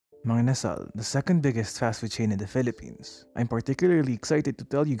Mang Inasal, the second biggest fast food chain in the Philippines. I'm particularly excited to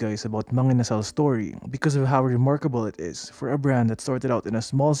tell you guys about Mang Inasal's story because of how remarkable it is for a brand that started out in a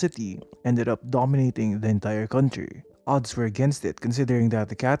small city, ended up dominating the entire country. Odds were against it considering that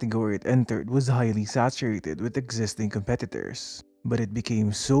the category it entered was highly saturated with existing competitors. But it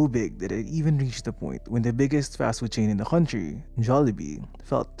became so big that it even reached a point when the biggest fast food chain in the country, Jollibee,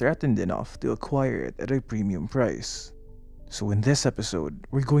 felt threatened enough to acquire it at a premium price. So in this episode,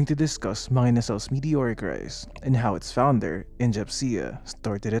 we're going to discuss Mang Inasal's meteoric rise and how its founder, Injap Sia,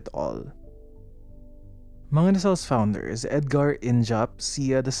 started it all. Mang Inasal's founder is Edgar Injap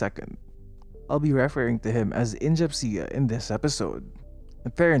Sia II. I'll be referring to him as Injap Sia in this episode.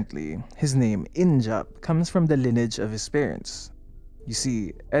 Apparently, his name Injap comes from the lineage of his parents. You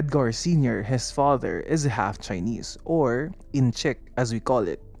see, Edgar Sr., his father, is half Chinese, or Inchik as we call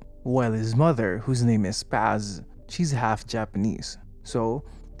it, while his mother, whose name is Paz, she's half Japanese. So,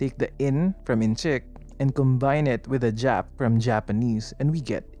 take the In from Inchik and combine it with a Jap from Japanese and we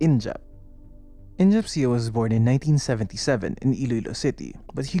get Injap. Injap Sia was born in 1977 in Iloilo City,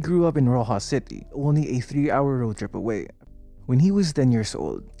 but he grew up in Rojas City, only a 3-hour road trip away. When he was 10 years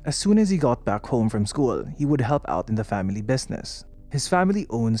old, as soon as he got back home from school, he would help out in the family business. His family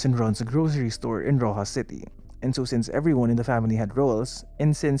owns and runs a grocery store in Rojas City, and so since everyone in the family had roles,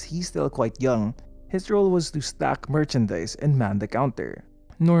 and since he's still quite young, his role was to stack merchandise and man the counter.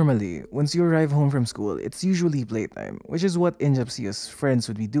 Normally, once you arrive home from school, it's usually playtime, which is what Injap Sia's friends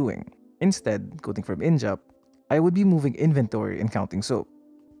would be doing. Instead, quoting from Injap, I would be moving inventory and counting soap.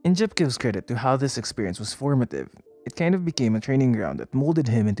 Injap gives credit to how this experience was formative. It kind of became a training ground that molded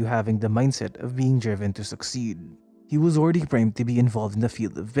him into having the mindset of being driven to succeed. He was already primed to be involved in the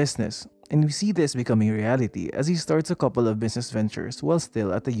field of business, and we see this becoming a reality as he starts a couple of business ventures while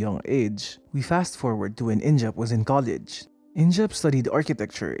still at a young age. We fast forward to when Injap was in college. Injap studied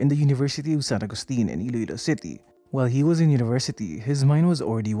architecture in the University of San Agustin in Iloilo City. While he was in university, his mind was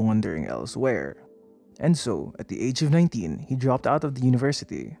already wandering elsewhere. And so, at the age of 19, he dropped out of the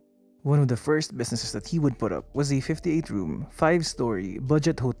university. One of the first businesses that he would put up was a 58-room, 5-story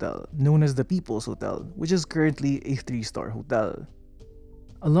budget hotel known as the People's Hotel, which is currently a 3-star hotel.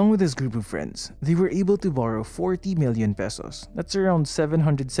 Along with his group of friends, they were able to borrow 40 million pesos, that's around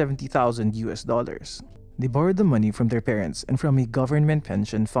 770,000 US dollars. They borrowed the money from their parents and from a government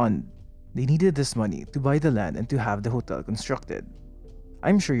pension fund. They needed this money to buy the land and to have the hotel constructed.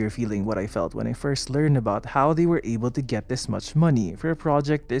 I'm sure you're feeling what I felt when I first learned about how they were able to get this much money for a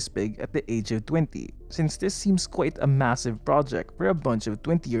project this big at the age of 20, since this seems quite a massive project for a bunch of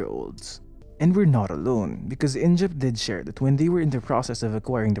 20-year-olds. And we're not alone, because Injap did share that when they were in the process of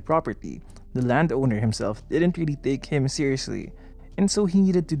acquiring the property, the landowner himself didn't really take him seriously, and so he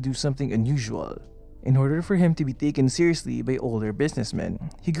needed to do something unusual. In order for him to be taken seriously by older businessmen,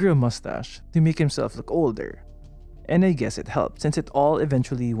 he grew a mustache to make himself look older. And I guess it helped since it all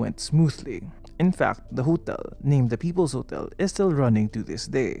eventually went smoothly. In fact, the hotel, named the People's Hotel, is still running to this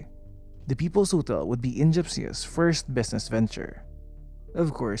day. The People's Hotel would be Injap Sia's first business venture.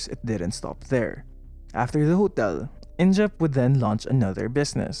 Of course, it didn't stop there. After the hotel, Injap would then launch another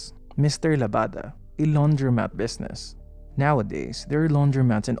business, Mr. Labada, a laundromat business. Nowadays, there are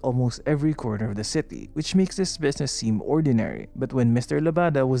laundromats in almost every corner of the city, which makes this business seem ordinary, but when Mr.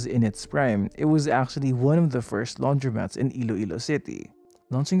 Labada was in its prime, it was actually one of the first laundromats in Iloilo City.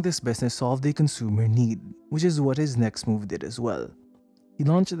 Launching this business solved a consumer need, which is what his next move did as well. He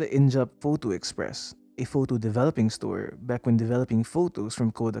launched the Injap Photo Express, a photo developing store back when developing photos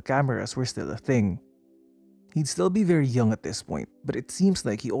from Kodak cameras were still a thing. He'd still be very young at this point, but it seems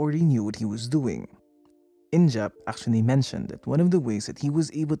like he already knew what he was doing. Injap actually mentioned that one of the ways that he was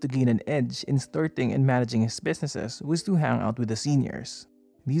able to gain an edge in starting and managing his businesses was to hang out with the seniors.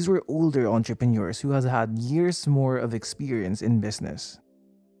 These were older entrepreneurs who had years more of experience in business.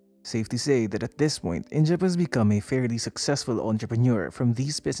 Safe to say that at this point, Injap has become a fairly successful entrepreneur from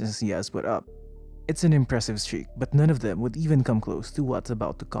these businesses he has put up. It's an impressive streak, but none of them would even come close to what's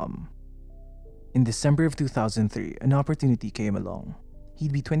about to come. In December of 2003, an opportunity came along.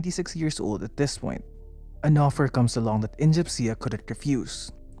 He'd be 26 years old at this point. An offer comes along that Injap Sia couldn't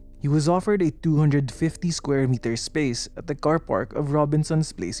refuse. He was offered a 250 square meter space at the car park of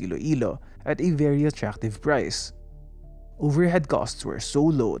Robinson's Place, Iloilo at a very attractive price. Overhead costs were so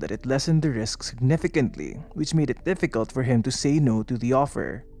low that it lessened the risk significantly, which made it difficult for him to say no to the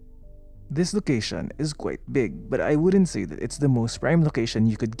offer. This location is quite big, but I wouldn't say that it's the most prime location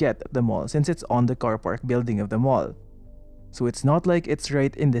you could get at the mall since it's on the car park building of the mall. So it's not like it's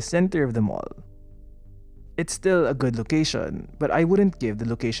right in the center of the mall. It's still a good location, but I wouldn't give the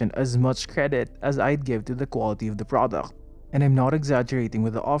location as much credit as I'd give to the quality of the product. And I'm not exaggerating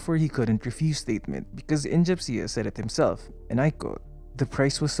with the offer he couldn't refuse statement because Injap Sia said it himself, and I quote, "The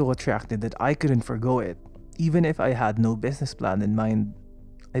price was so attractive that I couldn't forgo it, even if I had no business plan in mind.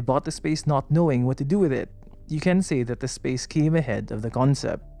 I bought the space not knowing what to do with it. You can say that the space came ahead of the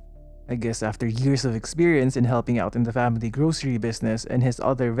concept. I guess after years of experience in helping out in the family grocery business and his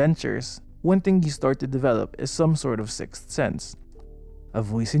other ventures, one thing you start to develop is some sort of sixth sense. A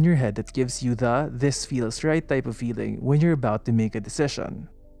voice in your head that gives you the 'this feels right' type of feeling when you're about to make a decision.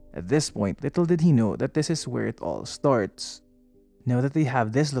 At this point, little did he know that this is where it all starts. Now that they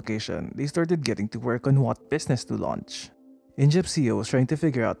have this location, they started getting to work on what business to launch. Injap Sia was trying to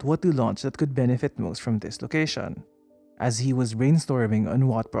figure out what to launch that could benefit most from this location. As he was brainstorming on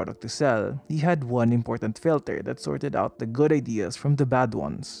what product to sell, he had one important filter that sorted out the good ideas from the bad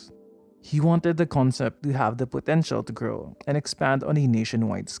ones. He wanted the concept to have the potential to grow and expand on a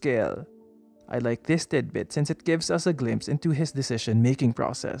nationwide scale. I like this tidbit since it gives us a glimpse into his decision-making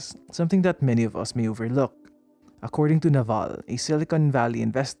process, something that many of us may overlook. According to Naval, a Silicon Valley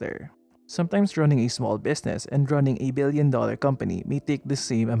investor, sometimes running a small business and running a billion-dollar company may take the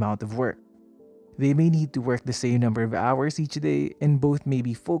same amount of work. They may need to work the same number of hours each day, and both may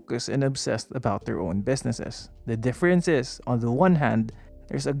be focused and obsessed about their own businesses. The difference is, on the one hand,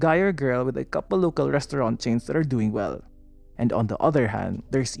 there's a guy or girl with a couple local restaurant chains that are doing well. And on the other hand,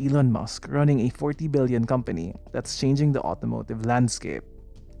 there's Elon Musk running a 40 billion company that's changing the automotive landscape.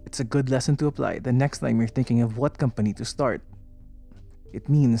 It's a good lesson to apply the next time you're thinking of what company to start. It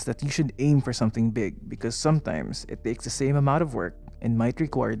means that you should aim for something big because sometimes it takes the same amount of work and might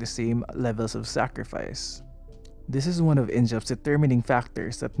require the same levels of sacrifice. This is one of Injap's determining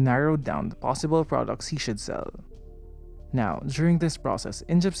factors that narrowed down the possible products he should sell. Now, during this process,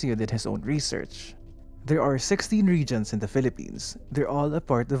 Injap Sia did his own research. There are 16 regions in the Philippines. They're all a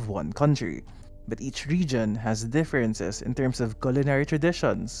part of one country, but each region has differences in terms of culinary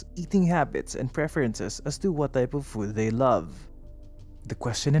traditions, eating habits, and preferences as to what type of food they love. The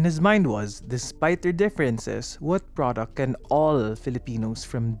question in his mind was, despite their differences, what product can all Filipinos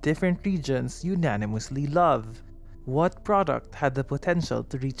from different regions unanimously love? What product had the potential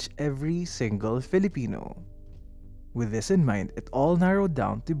to reach every single Filipino? With this in mind, it all narrowed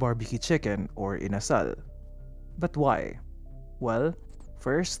down to barbecue chicken or inasal. But why? Well,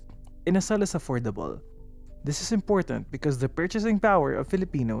 first, inasal is affordable. This is important because the purchasing power of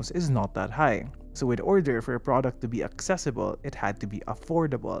Filipinos is not that high, so in order for a product to be accessible, it had to be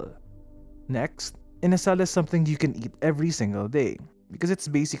affordable. Next, inasal is something you can eat every single day, because it's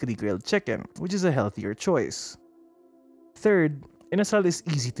basically grilled chicken, which is a healthier choice. Third, inasal is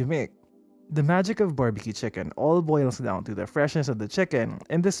easy to make. The magic of barbecue chicken all boils down to the freshness of the chicken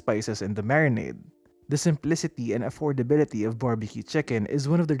and the spices in the marinade. The simplicity and affordability of barbecue chicken is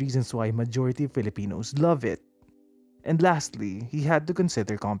one of the reasons why majority of Filipinos love it. And lastly, he had to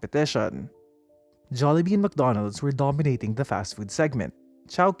consider competition. Jollibee and McDonald's were dominating the fast food segment.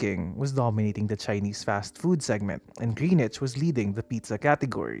 Chowking was dominating the Chinese fast food segment, and Greenwich was leading the pizza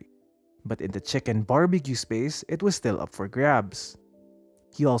category. But in the chicken barbecue space, it was still up for grabs.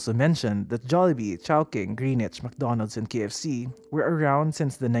 He also mentioned that Jollibee, Chowking, Greenwich, McDonald's, and KFC were around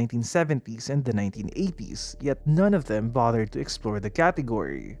since the 1970s and the 1980s, yet none of them bothered to explore the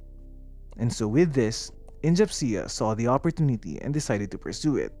category. And so with this, Injap Sia saw the opportunity and decided to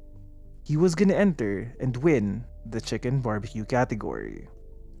pursue it. He was gonna enter and win the chicken barbecue category.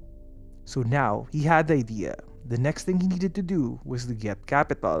 So now, he had the idea. The next thing he needed to do was to get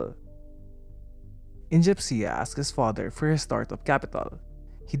capital. Injap Sia asked his father for his startup capital.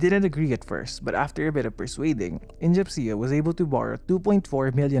 He didn't agree at first, but after a bit of persuading, Injap Sia was able to borrow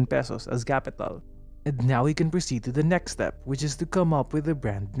 2.4 million pesos as capital. And now he can proceed to the next step, which is to come up with a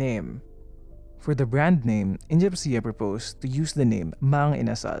brand name. For the brand name, Injap Sia proposed to use the name Mang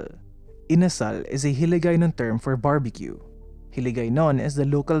Inasal. Inasal is a Hiligaynon term for barbecue. Hiligaynon is the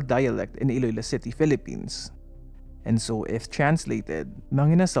local dialect in Iloilo City, Philippines. And so if translated,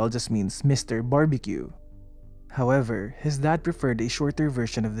 Mang Inasal just means Mr. Barbecue. However, his dad preferred a shorter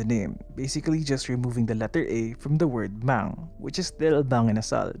version of the name, basically just removing the letter A from the word Mang, which is still Mang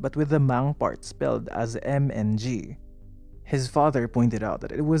Inasal, but with the Mang part spelled as M-N-G. His father pointed out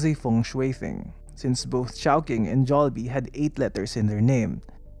that it was a feng shui thing, since both Chowking and Jollibee had 8 letters in their name.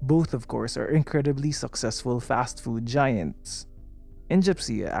 Both of course are incredibly successful fast food giants. Injap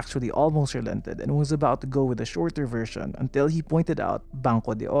Sia actually almost relented and was about to go with a shorter version until he pointed out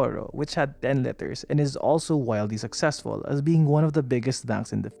Banco de Oro, which had 10 letters and is also wildly successful as being one of the biggest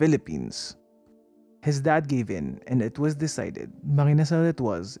banks in the Philippines. His dad gave in and it was decided, Mang Inasal it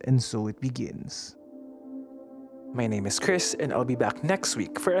was, and so it begins. My name is Chris and I'll be back next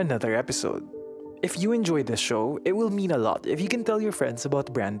week for another episode. If you enjoy this show, it will mean a lot if you can tell your friends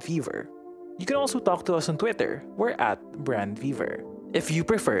about Brand Fever. You can also talk to us on Twitter. We're at Brand Fever. If you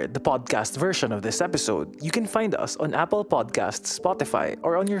prefer the podcast version of this episode, you can find us on Apple Podcasts, Spotify,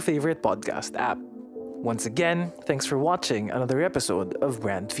 or on your favorite podcast app. Once again, thanks for watching another episode of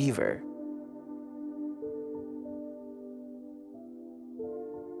Brand Fever.